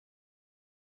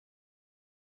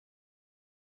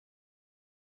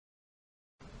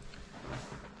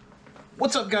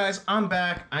What's up, guys? I'm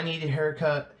back. I need a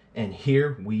haircut, and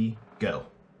here we go.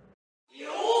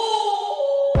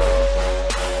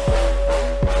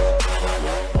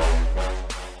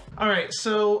 Alright,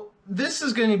 so this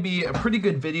is going to be a pretty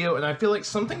good video, and I feel like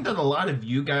something that a lot of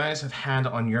you guys have had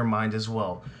on your mind as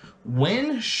well.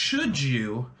 When should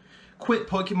you quit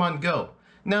Pokemon Go?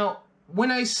 Now, when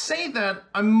I say that,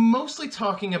 I'm mostly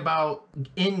talking about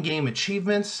in-game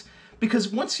achievements, because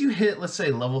once you hit, let's say,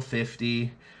 level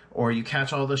 50, or you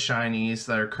catch all the shinies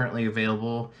that are currently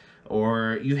available,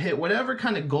 or you hit whatever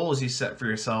kind of goals you set for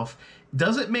yourself,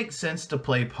 does it make sense to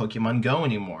play Pokemon Go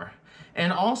anymore?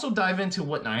 And also dive into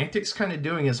what Niantic's kind of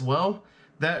doing as well,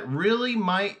 that really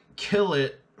might kill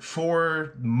it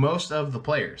for most of the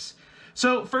players.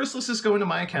 So first, let's just go into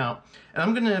my account, and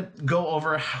I'm gonna go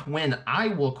over when I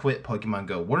will quit Pokemon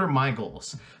Go. What are my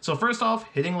goals? So first off,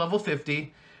 hitting level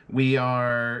 50. We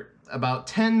are about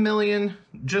 10 million,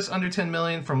 just under 10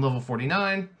 million from level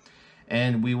 49,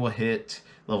 and we will hit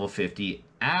level 50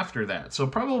 after that. So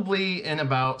probably in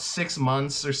about 6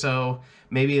 months or so,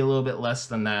 maybe a little bit less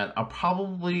than that, I'll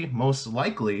probably most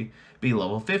likely be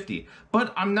level 50.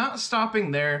 But I'm not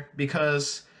stopping there,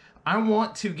 because I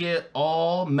want to get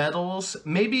all medals,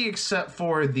 maybe except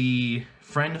for the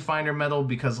Friend Finder medal,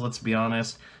 because let's be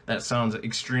honest, that sounds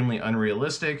extremely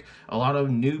unrealistic. A lot of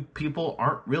new people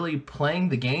aren't really playing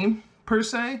the game per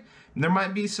se. There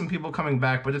might be some people coming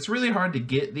back, but it's really hard to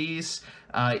get these,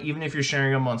 even if you're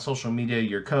sharing them on social media,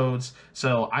 your codes.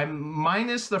 So I'm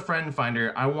minus the Friend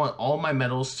Finder. I want all my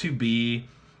medals to be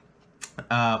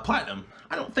platinum.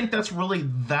 I don't think that's really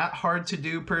that hard to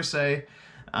do per se.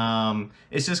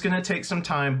 It's just going to take some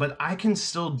time, but I can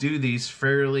still do these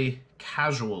fairly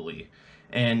casually.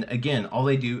 And again, all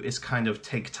they do is kind of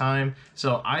take time.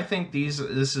 So I think this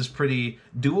is pretty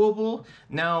doable.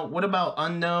 Now, what about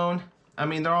unknown? I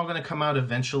mean, they're all going to come out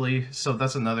eventually, so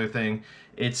that's another thing.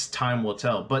 It's time will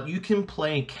tell. But you can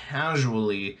play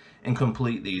casually and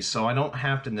complete these, so I don't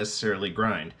have to necessarily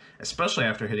grind, especially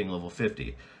after hitting level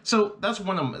 50. So that's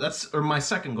my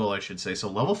second goal, I should say. So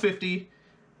level 50,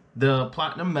 the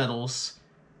platinum medals.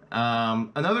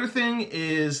 Another thing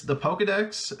is the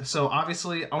Pokedex. So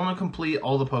obviously I want to complete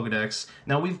all the Pokedex.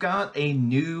 Now we've got a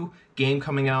new game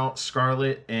coming out,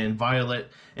 Scarlet and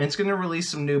Violet, and it's going to release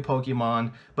some new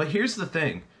Pokemon. But here's the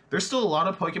thing. There's still a lot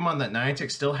of Pokemon that Niantic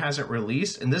still hasn't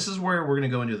released, and this is where we're going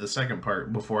to go into the second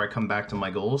part before I come back to my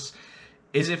goals,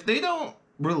 is if they don't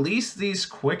release these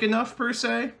quick enough per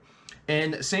se,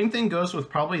 and same thing goes with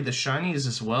probably the shinies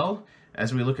as well.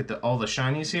 As we look at all the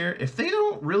shinies here, if they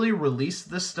don't really release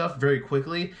this stuff very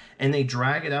quickly and they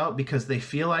drag it out because they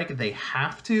feel like they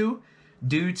have to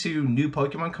due to new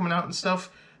Pokemon coming out and stuff,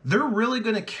 they're really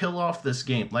going to kill off this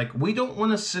game. Like, we don't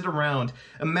want to sit around.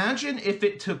 Imagine if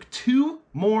it took 2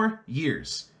 more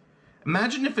years.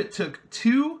 Imagine if it took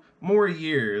 2 more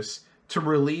years to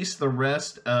release the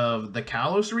rest of the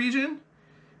Kalos region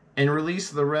and release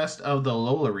the rest of the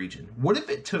Alola region. What if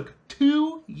it took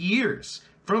 2 years?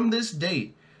 From this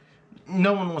date?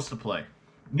 No one wants to play,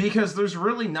 because there's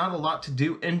really not a lot to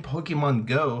do in Pokemon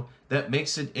Go that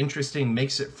makes it interesting,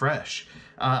 makes it fresh.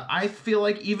 I feel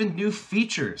like even new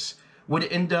features would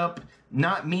end up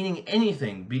not meaning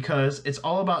anything, because it's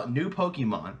all about new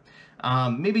Pokemon.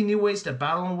 Maybe new ways to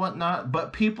battle and whatnot,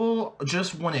 but people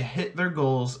just want to hit their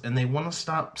goals and they want to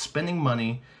stop spending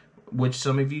money, which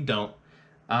some of you don't.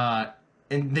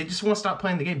 And they just want to stop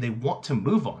playing the game. They want to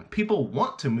move on. People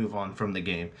want to move on from the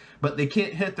game, but they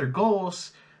can't hit their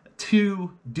goals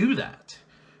to do that.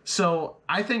 So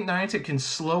I think Niantic can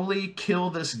slowly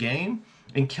kill this game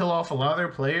and kill off a lot of their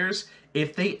players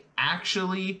if they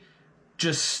actually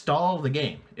just stall the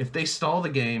game. If they stall the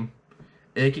game,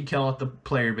 they could kill out the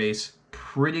player base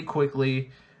pretty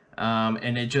quickly,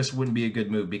 and it just wouldn't be a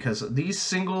good move, because these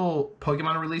single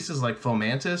Pokemon releases like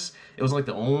Fomantis, it was like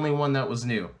the only one that was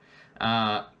new.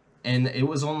 And it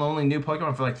was only new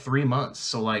Pokemon for like 3 months.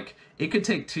 So like, it could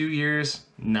take 2 years.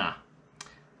 Nah,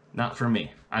 not for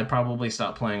me. I'd probably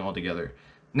stop playing altogether.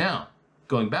 Now,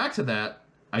 going back to that,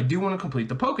 I do want to complete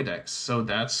the Pokedex. So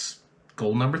that's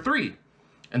goal number 3.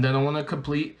 And then I want to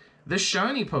complete the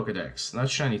shiny Pokedex. Not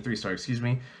shiny 3-star, excuse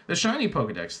me. The shiny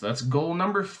Pokedex. That's goal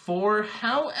number 4.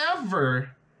 However,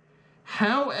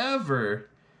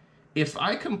 if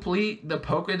I complete the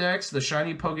Pokedex, the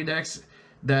shiny Pokedex,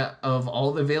 that of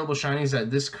all the available shinies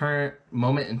at this current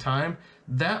moment in time,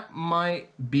 that might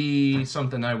be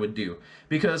something I would do.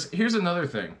 Because here's another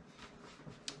thing.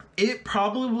 It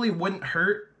probably wouldn't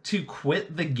hurt to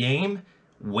quit the game,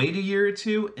 wait a year or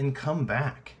 2, and come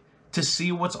back to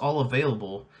see what's all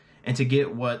available and to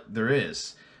get what there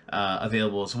is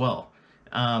available as well.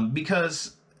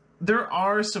 Because there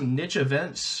are some niche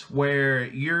events where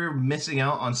you're missing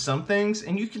out on some things,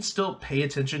 and you can still pay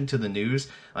attention to the news,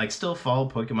 like still follow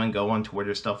Pokemon Go on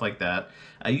Twitter, stuff like that.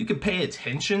 You can pay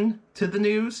attention to the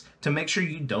news to make sure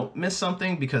you don't miss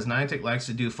something, because Niantic likes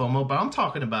to do FOMO. But I'm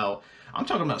talking about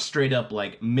straight up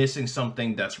like missing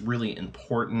something that's really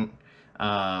important,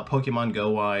 Pokemon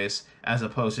Go wise, as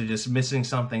opposed to just missing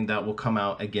something that will come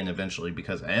out again eventually,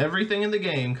 because everything in the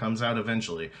game comes out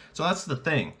eventually. So that's the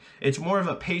thing. It's more of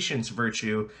a patience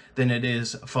virtue than it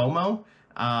is FOMO.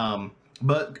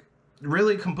 But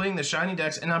really completing the shiny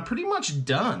decks, and I'm pretty much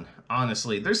done,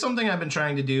 honestly. There's something I've been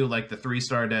trying to do, like the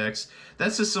 3-star decks.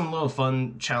 That's just some little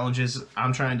fun challenges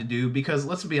I'm trying to do, because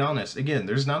let's be honest, again,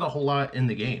 there's not a whole lot in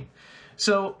the game.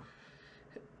 So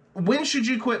when should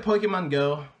you quit Pokemon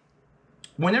Go?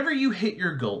 Whenever you hit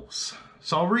your goals.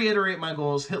 So I'll reiterate my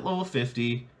goals: hit level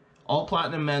 50, all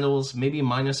platinum medals, maybe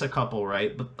minus a couple,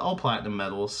 right? But all platinum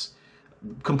medals.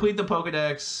 Complete the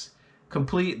Pokedex,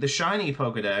 complete the shiny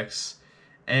Pokedex,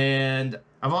 and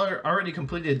I've already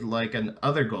completed like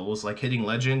other goals, like hitting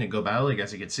legend and go battle. Like,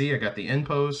 as you can see, I got the end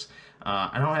pose.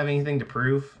 I don't have anything to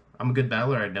prove. I'm a good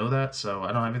battler, I know that, so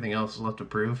I don't have anything else left to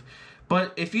prove.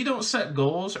 But if you don't set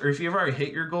goals, or if you've already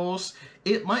hit your goals,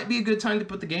 it might be a good time to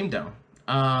put the game down.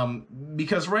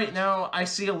 Because right now I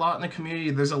see a lot in the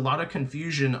community, there's a lot of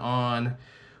confusion on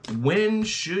when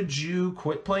should you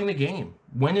quit playing the game?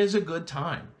 When is a good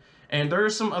time? And there are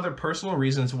some other personal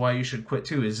reasons why you should quit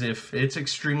too, is if it's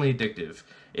extremely addictive.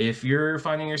 If you're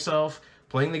finding yourself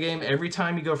playing the game every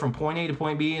time you go from point A to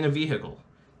point B in a vehicle,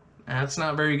 that's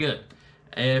not very good.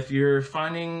 If you're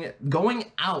finding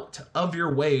going out of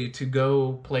your way to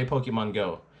go play Pokemon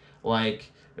Go,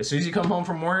 like as soon as you come home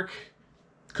from work,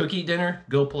 cook, eat dinner,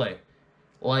 go play.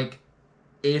 Like,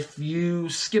 if you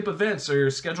skip events or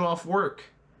schedule off work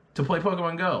to play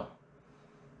Pokemon Go,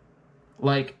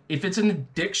 like, if it's an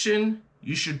addiction,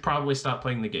 you should probably stop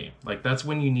playing the game. Like, that's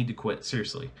when you need to quit,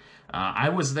 seriously. I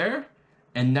was there,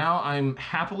 and now I'm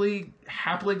happily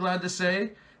glad to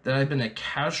say that I've been a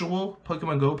casual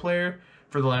Pokemon Go player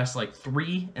for the last, like,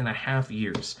 3.5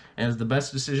 years. And it's the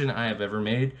best decision I have ever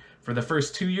made. For the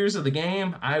first 2 years of the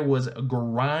game, I was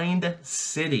grind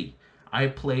city. I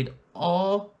played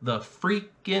all the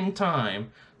freaking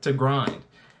time to grind.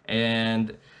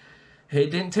 And it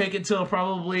didn't take until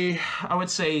probably, I would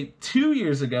say, 2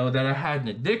 years ago that I had an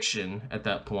addiction at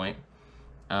that point.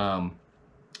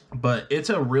 But it's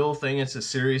a real thing. It's a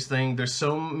serious thing. There's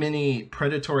so many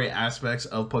predatory aspects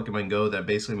of Pokemon Go that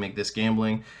basically make this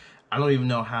gambling. I don't even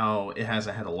know how it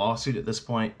hasn't had a lawsuit at this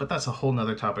point, but that's a whole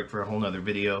nother topic for a whole nother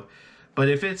video. But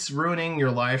if it's ruining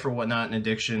your life or whatnot, an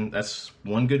addiction, that's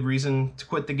one good reason to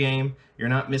quit the game. You're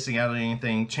not missing out on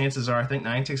anything. Chances are, I think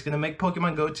Niantic's going to make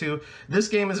Pokemon Go 2. This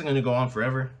game isn't going to go on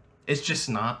forever. It's just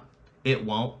not. It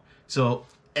won't. So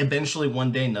eventually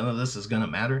one day none of this is going to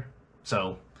matter.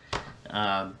 So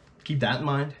keep that in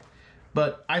mind.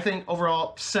 But I think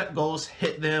overall, set goals,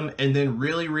 hit them, and then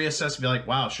really reassess and be like,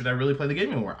 wow, should I really play the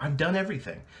game anymore? I've done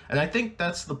everything. And I think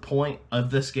that's the point of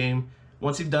this game.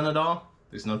 Once you've done it all,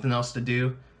 there's nothing else to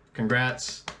do.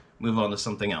 Congrats. Move on to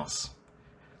something else.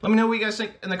 Let me know what you guys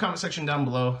think in the comment section down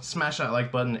below. Smash that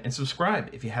like button and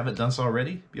subscribe if you haven't done so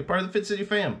already. Be a part of the Fitz City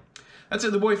fam. That's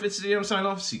it, the boy Fitz City. I'm signing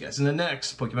off. See you guys in the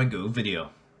next Pokemon Go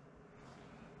video.